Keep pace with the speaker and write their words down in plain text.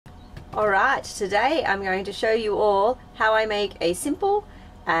Alright, today I'm going to show you all how I make a simple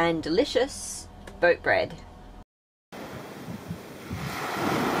and delicious boat bread.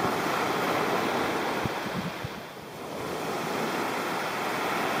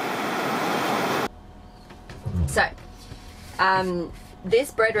 So,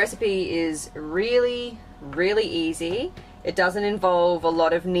 this bread recipe is really easy. It doesn't involve a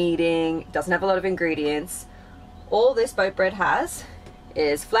lot of kneading, it doesn't have a lot of ingredients. All this boat bread has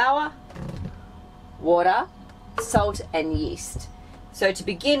is flour, water, salt and yeast. So to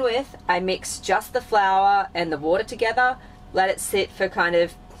begin with, I mix just the flour and the water together, let it sit for kind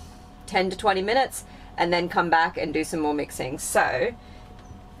of 10 to 20 minutes and then come back and do some more mixing. So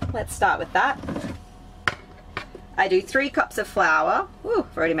let's start with that. I do 3 cups of flour. Ooh,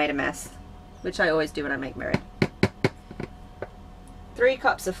 I've already made a mess, which I always do when I make bread. 3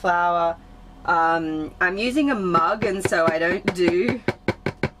 cups of flour. I'm using a mug, and so I don't do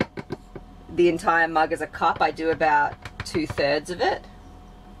the entire mug as a cup. I do about 2/3 of it.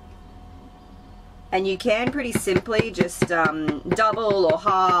 And you can pretty simply just double or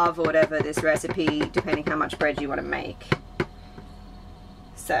halve or whatever this recipe, depending how much bread you want to make.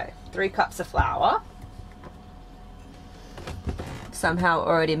 So 3 cups of flour. Somehow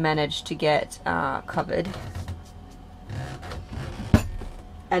already managed to get covered.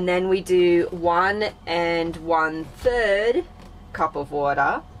 And then we do 1 1/3 cup of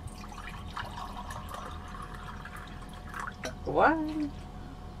water. 1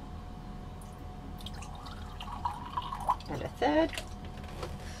 1/3.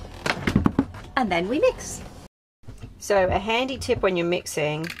 And then we mix. So a handy tip when you're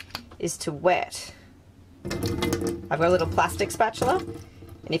mixing is to wet. I've got a little plastic spatula,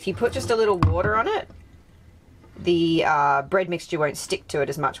 and if you put just a little water on it, the bread mixture won't stick to it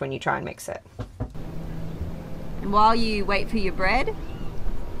as much when you try and mix it. And while you wait for your bread,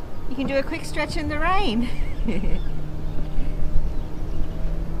 you can do a quick stretch in the rain.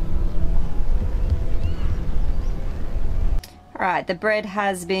 Alright, the bread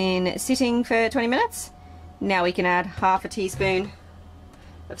has been sitting for 20 minutes. Now we can add half a teaspoon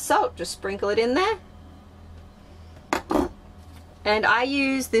of salt, just sprinkle it in there. And I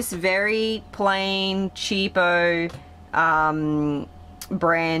use this very plain, cheapo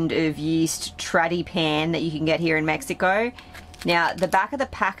brand of yeast traddy pan that you can get here in Mexico. Now, the back of the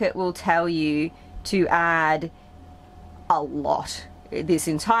packet will tell you to add a lot. This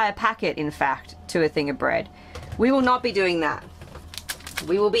entire packet, in fact, to a thing of bread. We will not be doing that.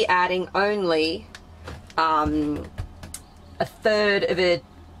 We will be adding only a third of a,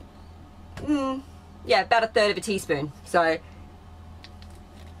 yeah, about a third of a teaspoon. So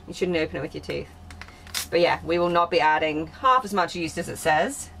you shouldn't open it with your teeth. But yeah, we will not be adding half as much yeast as it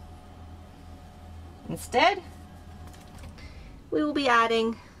says. Instead, we will be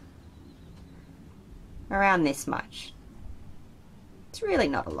adding around this much. It's really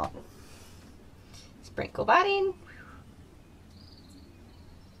not a lot. Sprinkle that in.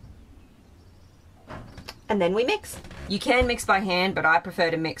 And then we mix. You can mix by hand, but I prefer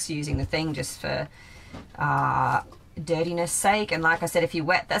to mix using the thing just for dirtiness sake. And like I said, if you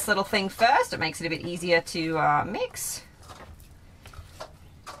wet this little thing first, it makes it a bit easier to mix.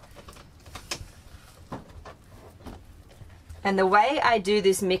 And the way I do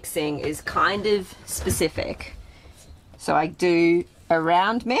this mixing is kind of specific. So I do a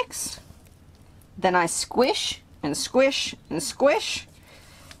round mix, then I squish and squish and squish,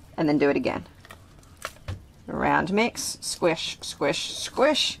 and then do it again. A round mix, squish, squish,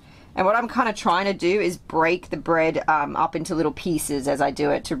 squish. And what I'm kind of trying to do is break the bread up into little pieces as I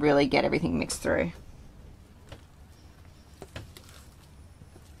do it to really get everything mixed through.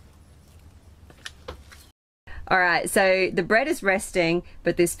 Alright, so the bread is resting,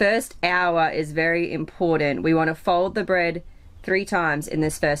 but this first hour is very important. We want to fold the bread 3 times in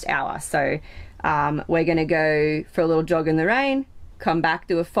this first hour. So we're going to go for a little jog in the rain, come back,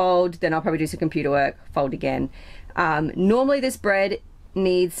 do a fold, then I'll probably do some computer work, fold again. Normally this bread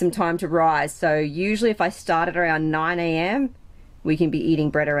needs some time to rise, so usually if I start at around 9 AM, we can be eating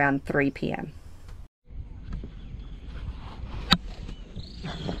bread around 3 PM.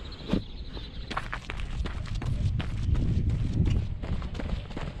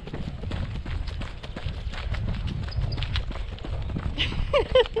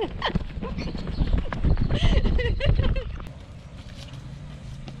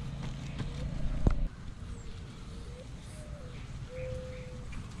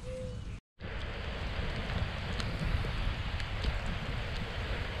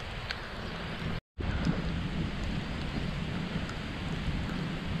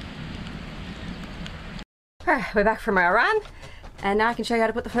 Alright, we're back from our run. And now I can show you how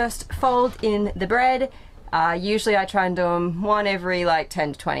to put the first fold in the bread. Usually I try and do them one every like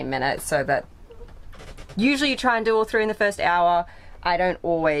 10 to 20 minutes, so that usually you try and do all 3 in the first hour. I don't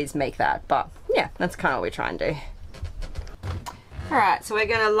always make that, but yeah, that's kind of what we try and do. Alright, so we're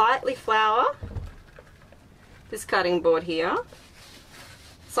going to lightly flour this cutting board here.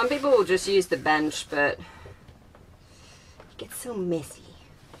 Some people will just use the bench, but it gets so messy.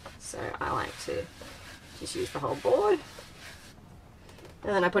 So I like to just use the whole board.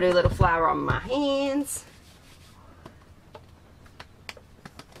 And then I put a little flour on my hands.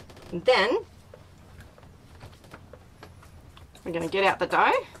 And then we're going to get out the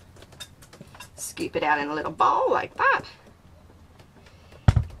dough, scoop it out in a little bowl like that.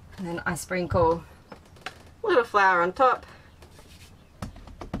 And then I sprinkle a little flour on top.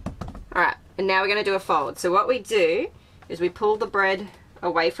 Alright, and now we're going to do a fold. So what we do is we pull the bread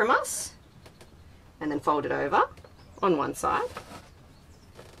away from us and then fold it over on one side.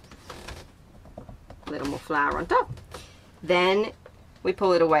 A little more flour on top. Then we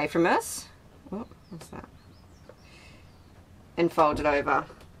pull it away from us. Oh, what's that? And fold it over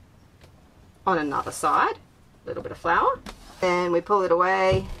on another side. A little bit of flour. Then we pull it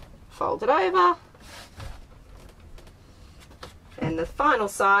away, fold it over. And the final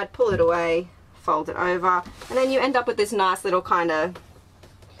side, pull it away, fold it over. And then you end up with this nice little kind of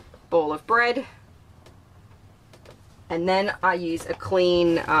ball of bread. And then I use a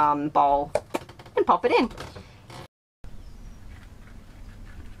clean bowl and pop it in.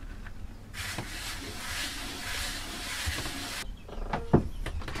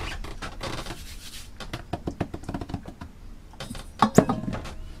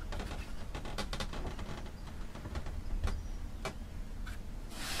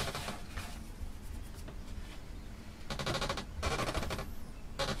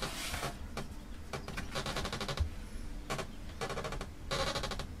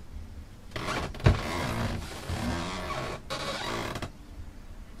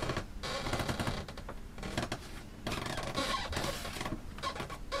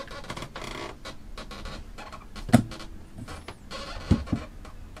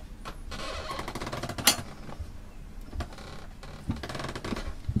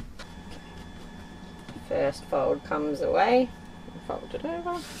 First fold comes away, fold it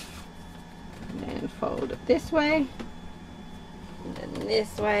over, and then fold it this way, and then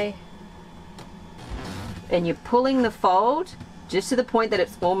this way. And you're pulling the fold just to the point that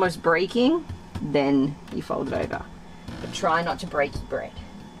it's almost breaking, then you fold it over. But try not to break your bread.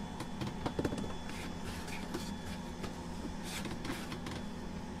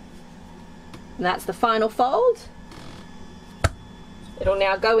 And that's the final fold. It'll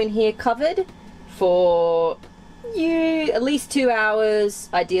now go in here covered for at least 2 hours,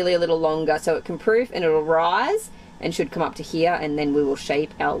 ideally a little longer, so it can proof and it'll rise and should come up to here, and then we will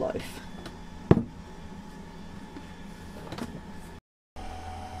shape our loaf.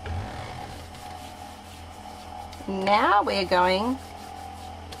 Now we're going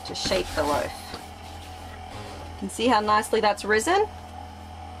to shape the loaf. You can see how nicely that's risen.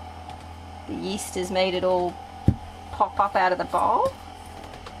 The yeast has made it all pop up out of the bowl.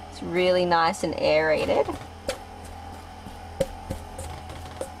 It's really nice and aerated.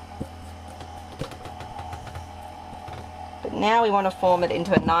 But now we want to form it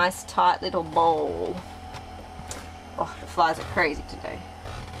into a nice tight little bowl. Oh, the flies are crazy today.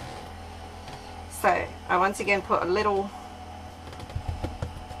 So I once again put a little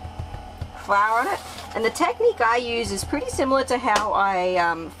flour on it, and the technique I use is pretty similar to how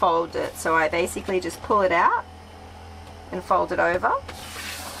I fold it. So I basically just pull it out and fold it over,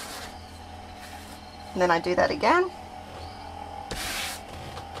 and then I do that again.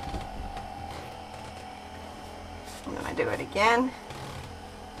 And then I do it again.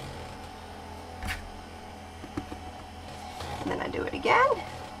 And then I do it again.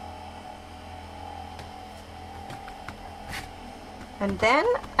 And then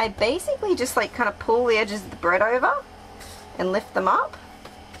I basically just like kind of pull the edges of the bread over and lift them up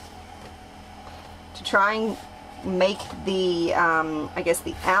to try and make the, I guess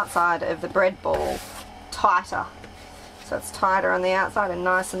the outside of the bread ball tighter. So it's tighter on the outside and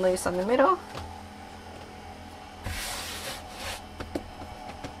nice and loose on the middle.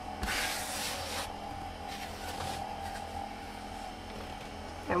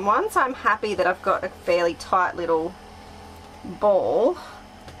 And once I'm happy that I've got a fairly tight little ball,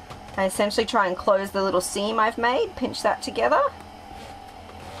 I essentially try and close the little seam I've made, pinch that together,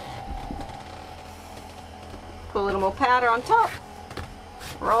 put a little more powder on top,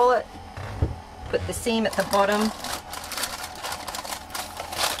 roll it, put the seam at the bottom,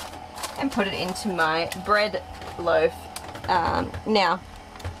 and put it into my bread loaf Now,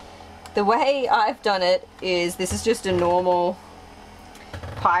 the way I've done it is, this is just a normal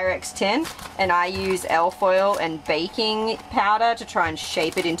Pyrex tin, and I use alfoil and baking powder to try and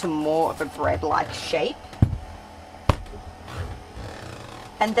shape it into more of a bread-like shape.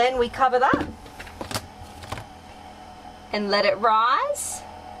 And then we cover that and let it rise.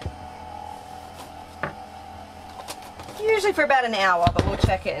 Usually for about an hour, but we'll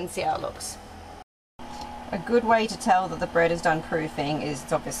check it and see how it looks. A good way to tell that the bread is done proofing is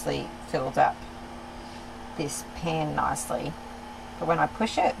it's obviously filled up this pan nicely. But when I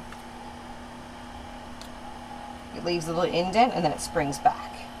push it, it leaves a little indent and then it springs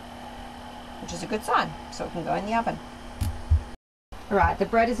back, which is a good sign, so it can go in the oven. Alright, the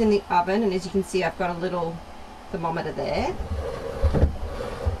bread is in the oven, and as you can see I've got a little thermometer there.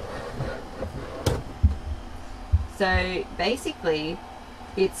 So basically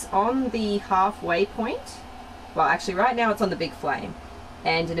it's on the halfway point. Well, actually right now it's on the big flame,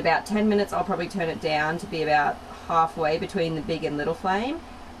 and in about 10 minutes I'll probably turn it down to be about halfway between the big and little flame.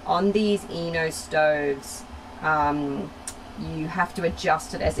 On these Eno stoves, you have to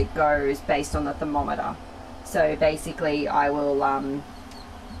adjust it as it goes based on the thermometer. So basically I will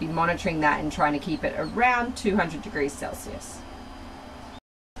be monitoring that and trying to keep it around 200 degrees Celsius.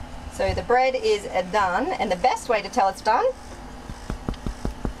 So the bread is done, and the best way to tell it's done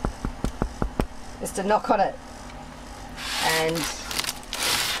is to knock on it, and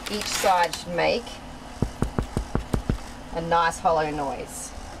each side should make a nice hollow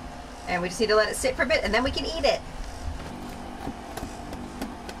noise. And we just need to let it sit for a bit and then we can eat it.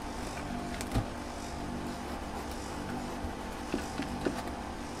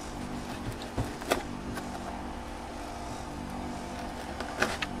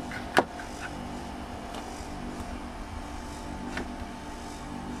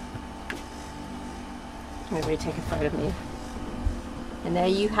 Everybody take a photo of me. And there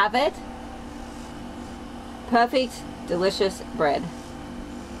you have it. Perfect, delicious bread.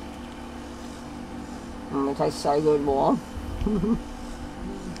 It tastes so good, warm.